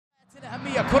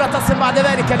كرة تصل بعد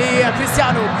ذلك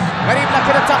لكريستيانو، غريب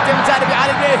لكن التغطية من جانب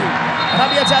علي البيهي،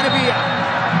 رمية جانبية،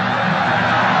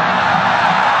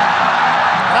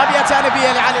 رمية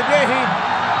جانبية لعلي البيهي،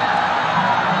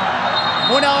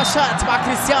 مناوشات مع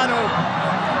كريستيانو،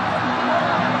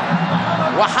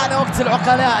 وحان وقت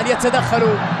العقلاء أن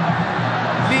يتدخلوا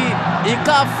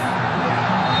لإيقاف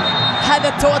هذا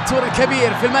التوتر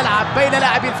الكبير في الملعب بين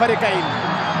لاعبي الفريقين.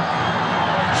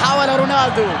 حاول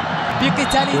رونالدو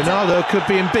بقتال. Ronaldo could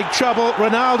be in big trouble.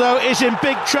 Ronaldo is in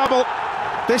big trouble.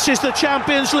 This is the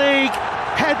Champions League.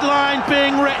 Headline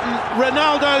being written.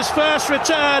 Ronaldo's first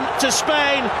return to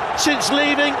Spain since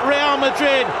leaving Real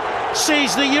Madrid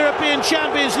sees the European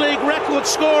Champions League record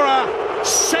scorer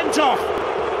sent off.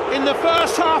 In the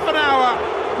first half an hour,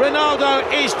 Ronaldo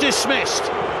is dismissed.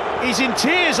 He's in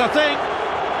tears, I think.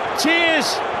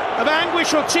 Tears of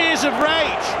anguish or tears of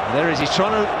rage. There he is, he's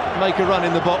trying to make a run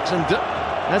in the box, and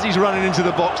as he's running into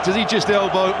the box, does he just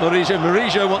elbow Mauricio?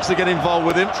 Mauricio wants to get involved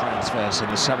with him. Transfers in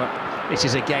the summer. This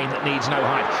is a game that needs no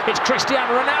hype. It's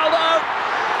Cristiano Ronaldo!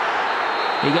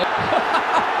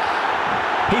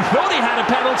 He thought he had a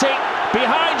penalty.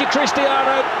 Behind you,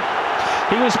 Cristiano.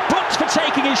 He was booked for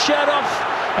taking his shirt off,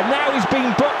 and now he's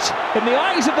been booked in the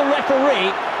eyes of the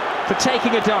referee for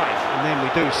taking a dive. And then we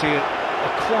do see a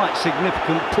quite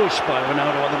significant push by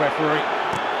Ronaldo on the referee.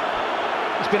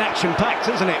 It's been action-packed,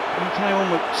 hasn't it? He came on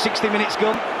with 60 minutes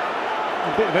gone.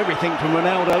 A bit of everything from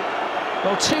Ronaldo.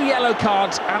 Well, 2 yellow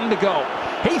cards and a goal.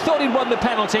 He thought he'd won the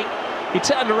penalty. He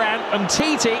turned around and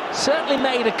Titi certainly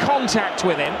made a contact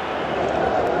with him.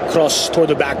 Cross toward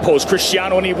the back post.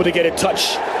 Cristiano unable to get a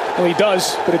touch. Well, he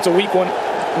does, but it's a weak one.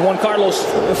 Juan Carlos.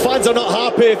 The fans are not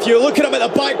happy. If you look at him at the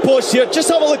back post here, just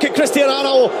have a look at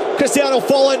Cristiano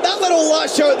falling. That little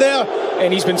lash out there.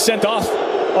 And he's been sent off.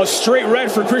 A straight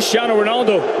red for Cristiano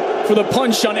Ronaldo for the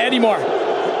punch on Edimar.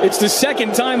 It's the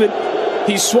second time that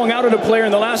he's swung out at a player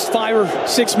in the last 5 or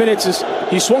 6 minutes.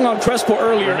 He swung on Crespo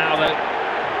earlier. Ronaldo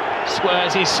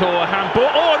squares his sore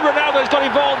handball. Oh, and Ronaldo's got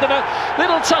involved in a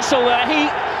little tussle there. He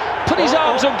put his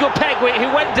arms on Gopegui, who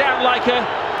went down like a...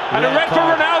 And a red for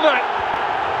Ronaldo.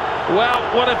 Well,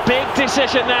 what a big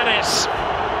decision that is.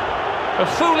 A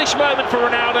foolish moment for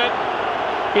Ronaldo.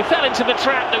 He fell into the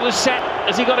trap that was set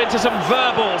as he got into some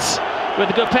verbals with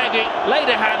Gopegui, laid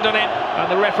a hand on him, and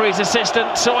the referee's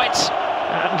assistant saw it.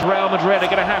 And Real Madrid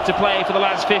are going to have to play for the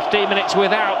last 15 minutes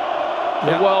without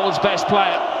the world's best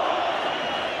player.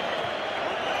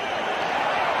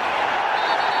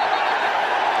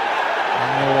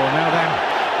 Oh, now then.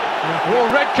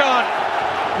 Oh, red card.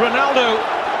 Ronaldo.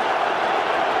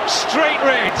 Straight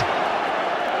red.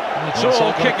 It's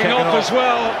all kicking off as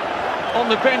well. On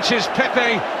the benches,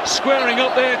 Pepe squaring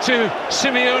up there to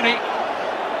Simeone.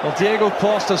 Well, Diego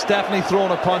Costa's definitely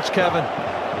thrown a punch, Kevin.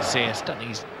 Casillas,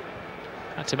 he's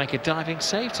had to make a diving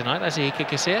save tonight. That's Iker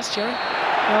Casillas, Jerry.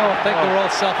 I think they're all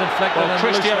self-inflicted. Well,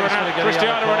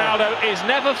 Cristiano Ronaldo is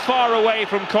never far away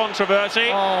from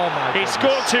controversy. Oh my He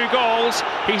scored 2 goals.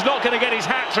 He's not going to get his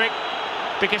hat-trick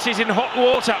because he's in hot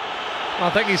water. I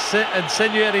think he's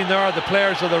insinuating there, the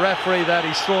players or the referee, that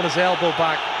he's thrown his elbow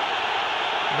back.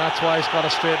 And that's why he's got a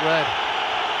straight red.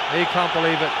 He can't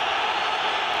believe it.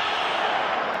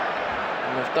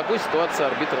 В такой ситуации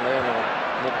арбитр, наверное,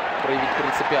 мог проявить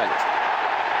принципиальность.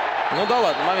 Ну да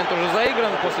ладно, момент уже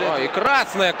заигран. После этого и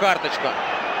красная карточка.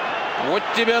 Вот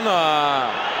тебе на.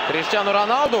 Криштиану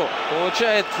Роналду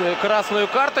получает красную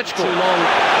карточку.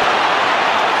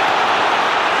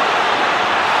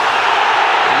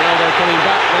 Ronaldo coming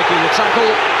back, making the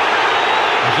tackle.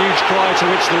 A huge cry to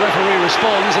which the referee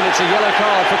responds, and it's a yellow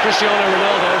card for Cristiano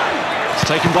Ronaldo. It's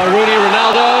taken by Rooney.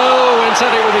 Ronaldo went at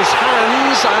it with his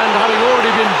hands, and having already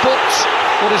been booked,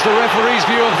 what is the referee's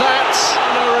view of that?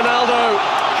 No, Ronaldo.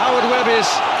 Howard Webb is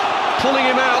pulling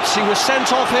him out. He was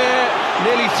sent off here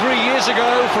nearly 3 years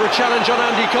ago for a challenge on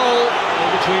Andy Cole.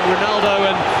 Between Ronaldo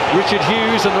and Richard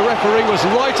Hughes, and the referee was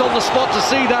right on the spot to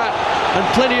see that, and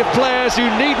plenty of players who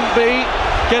needn't be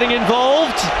getting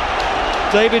involved.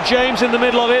 David James in the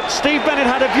middle of it. Steve Bennett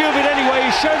had a view of it anyway.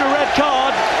 He showed a red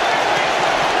card.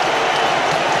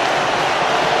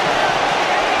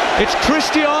 It's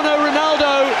Cristiano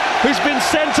Ronaldo who's been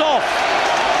sent off.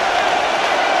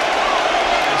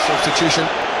 Substitution,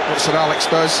 what Sir Alex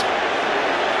does.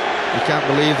 You can't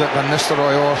believe that Van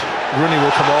Nistelrooy or Rooney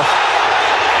will come off.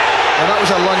 And that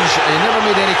was a lunge, he never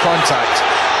made any contact.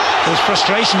 There was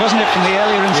frustration, wasn't it, from the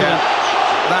earlier incident? Yeah.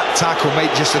 That tackle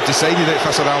might just have decided it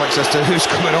for Sir Alex as to who's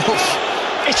coming off.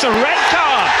 It's a red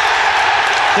card.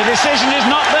 The decision is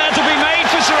not there to be made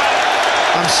for Sir Alex.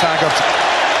 I'm staggered.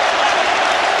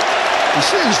 You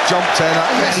see he's jumped in,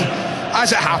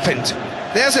 as it happened.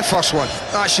 There's the first one.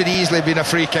 That should easily have been a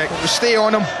free kick. We'll stay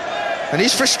on him. And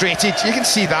he's frustrated, you can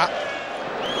see that.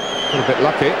 A little bit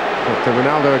lucky, but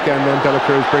Ronaldo again, then De La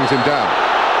Cruz brings him down.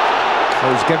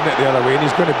 So he's giving it the other way, and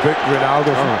he's going to book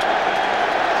Ronaldo.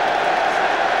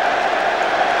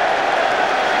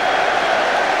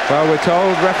 Well, we're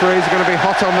told referees are going to be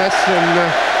hot on this in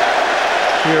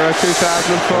Euro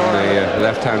 2004. On the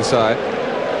left-hand side.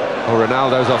 Oh,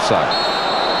 Ronaldo's offside.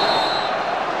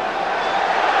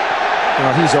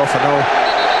 Oh, he's off and all.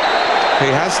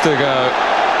 He has to go.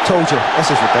 Told you, this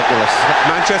is ridiculous.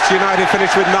 Manchester United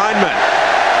finished with 9 men.